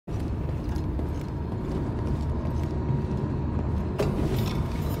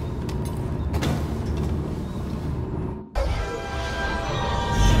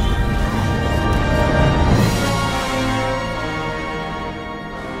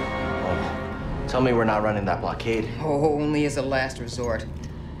Tell me we're not running that blockade. Oh, only as a last resort.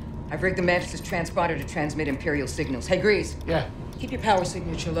 I've rigged the Mantis' transponder to transmit Imperial signals. Hey, Grease. Yeah? Keep your power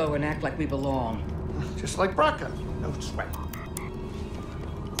signature low and act like we belong. Just like Braca. No sweat.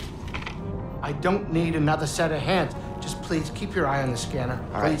 I don't need another set of hands. Just please keep your eye on the scanner.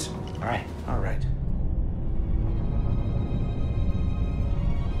 All right. Please. All right. All right.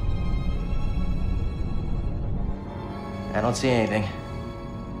 I don't see anything.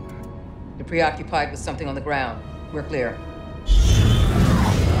 You're preoccupied with something on the ground. We're clear.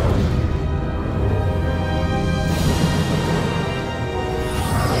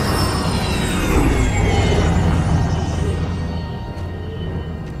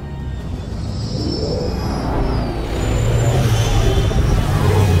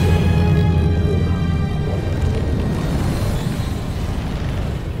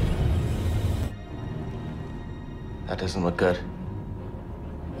 That doesn't look good.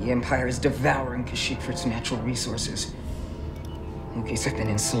 The Empire is devouring Kashyyyk for its natural resources. Wookiees have been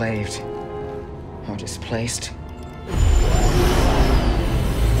enslaved or displaced.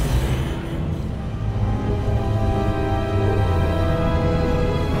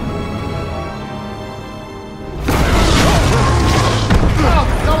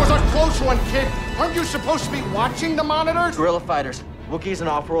 That was a close one, kid. Aren't you supposed to be watching the monitors? Guerrilla fighters, Wookiees and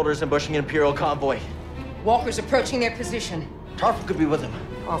off-worlders ambushing an Imperial convoy. Walkers approaching their position. Tarful could be with them.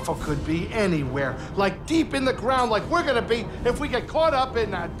 Awful could be anywhere, like deep in the ground, like we're gonna be if we get caught up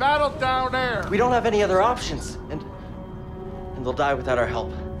in that battle down there. We don't have any other options, and they'll die without our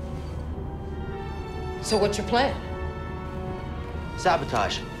help. So what's your plan?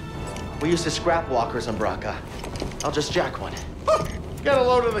 Sabotage. We used to scrap walkers on Braca. I'll just jack one. Get a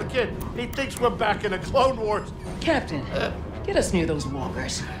load of the kid. He thinks we're back in the Clone Wars. Captain, get us near those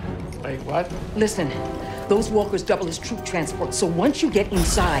walkers. Wait, what? Listen, those walkers double as troop transport, so once you get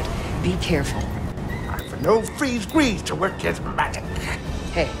inside, be careful. For no freeze grease to work his magic.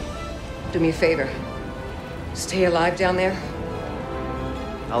 Hey, do me a favor. Stay alive down there.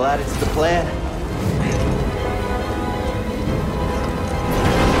 I'll add it to the plan.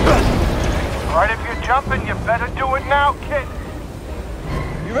 All right, if you're jumping, you better do it now, kid.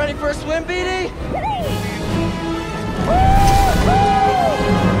 You ready for a swim, BD?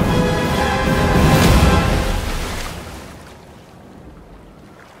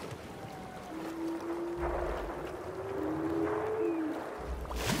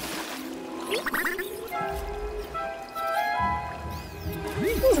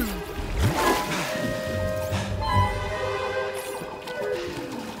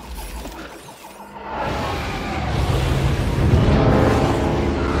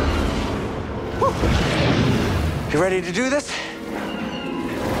 You ready to do this?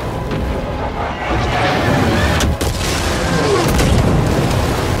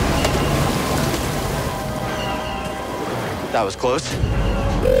 That was close.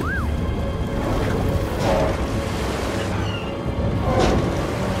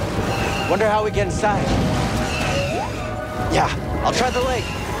 Wonder how we get inside. Yeah, I'll try the leg.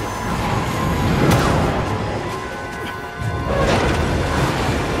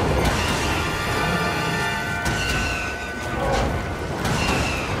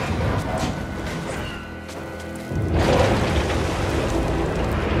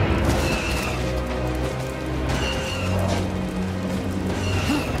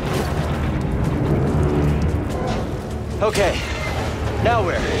 Okay, now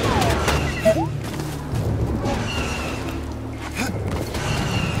where?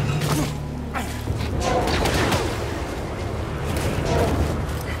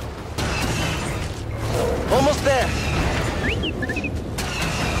 Almost there.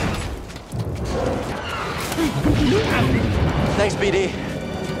 Thanks, BD.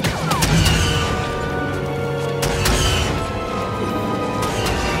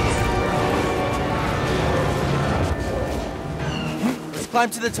 Climb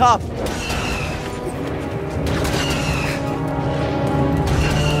to the top.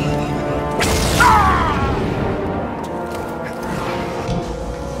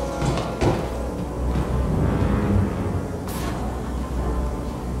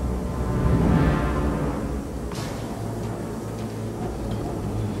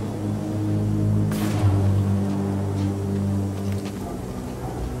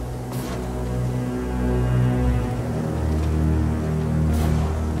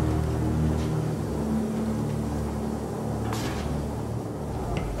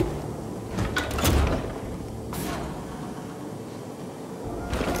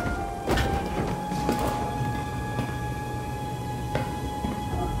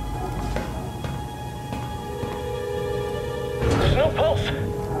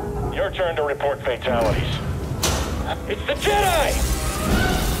 return to report fatalities. It's the Jedi!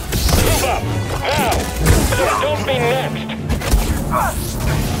 Move up! Now! Don't be next!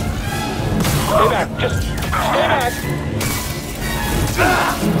 Stay back! Just stay back!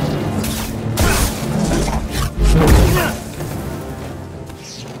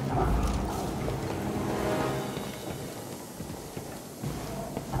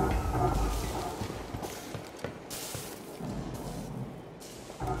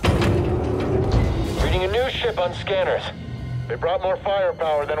 Reading a new ship on scanners. They brought more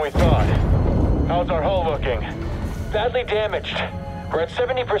firepower than we thought. How's our hull looking? Badly damaged. We're at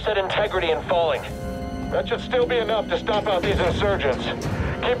 70% integrity and falling. That should still be enough to stop out these insurgents.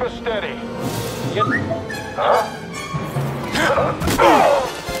 Keep us steady. Huh?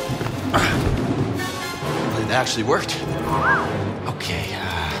 It actually worked. Okay,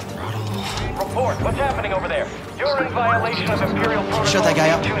 throttle. Report. What's happening over there? You're in violation of Imperial Protocol Shut that guy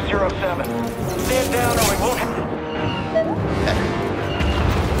up. 207. Stand down or we won't...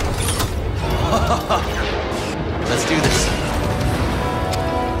 Let's do this.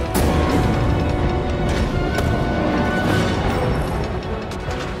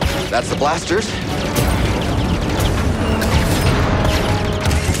 That's the blasters.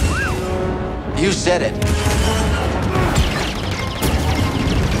 You said it.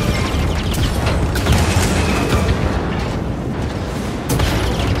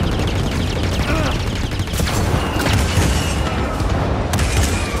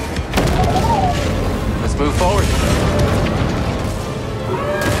 Let's move forward.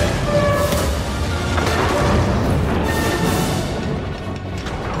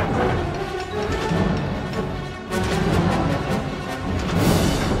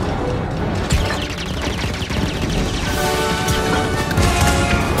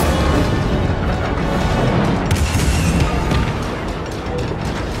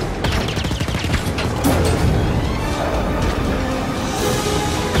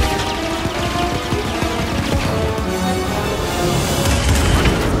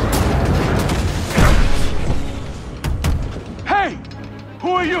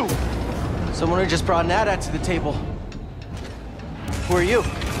 Someone who just brought an AT-AT to the table. Who are you?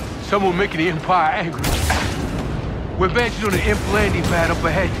 Someone making the Empire angry. We're advancing on an imp landing pad up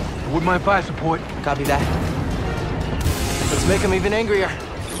ahead. With my fire support. Copy that. Let's make them even angrier.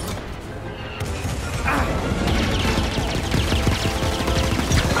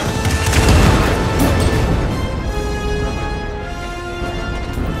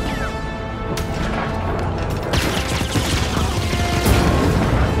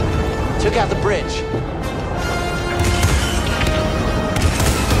 Took out the bridge.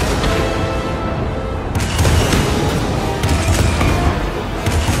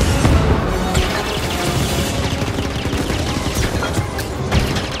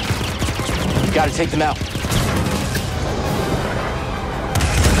 Gotta take them out.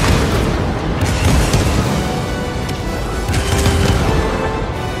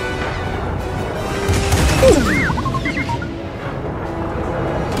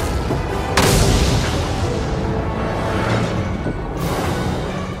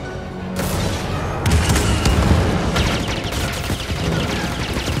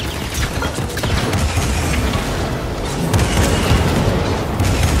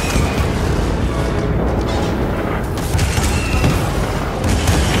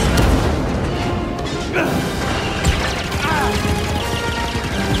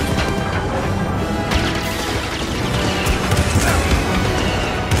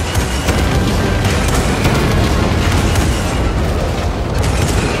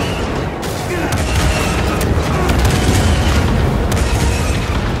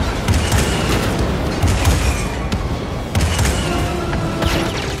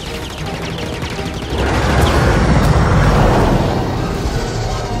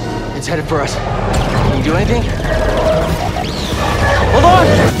 It's headed for us. Can you do anything? Hold on!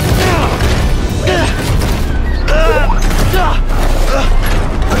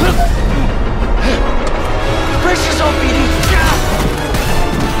 Brace yourself, BD!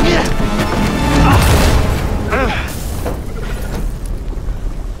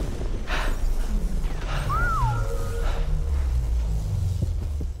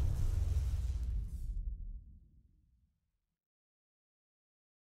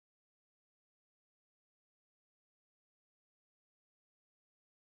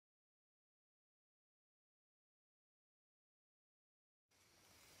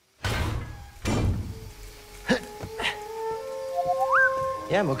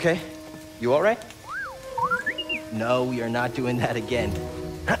 Yeah, I'm okay. You all right? No, we are not doing that again.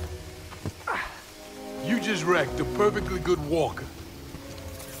 You just wrecked a perfectly good walker.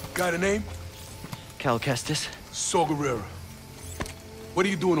 Got a name? Cal Kestis. Saw Gerrera. What are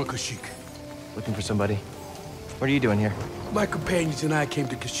you doing on Kashyyyk? Looking for somebody. What are you doing here? My companions and I came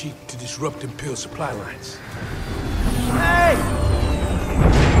to Kashyyyk to disrupt Imperial supply lines. Hey!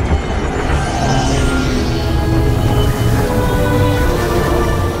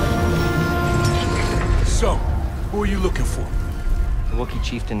 So, who are you looking for? A Wookiee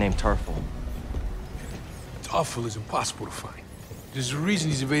chieftain named Tarful. Tarful is impossible to find. There's a reason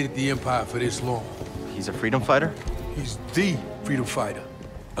he's evaded the Empire for this long. He's a freedom fighter? He's the freedom fighter.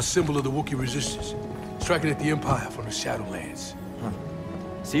 A symbol of the Wookiee resistance. Striking at the Empire from the Shadowlands.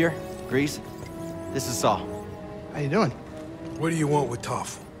 Seer, Grease, this is Saw. How you doing? What do you want with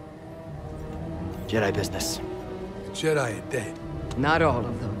Tarful? Jedi business. Jedi are dead. Not all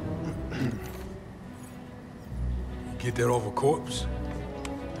of them. Get that off a corpse?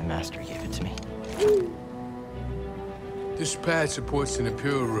 My master gave it to me. This pad supports an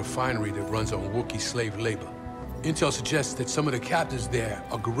Imperial refinery that runs on Wookiee slave labor. Intel suggests that some of the captives there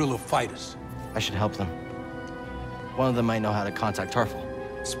are guerrilla fighters. I should help them. One of them might know how to contact Tarful.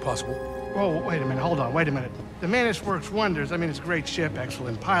 It's possible. Whoa, wait a minute, hold on, wait a minute. The Mantis works wonders. I mean, it's a great ship,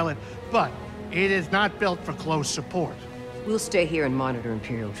 excellent pilot, but it is not built for close support. We'll stay here and monitor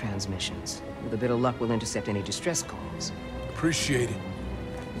Imperial transmissions. With a bit of luck, we'll intercept any distress calls. Appreciate it.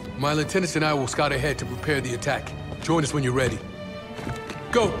 My lieutenants and I will scout ahead to prepare the attack. Join us when you're ready.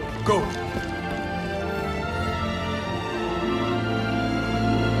 Go! Go!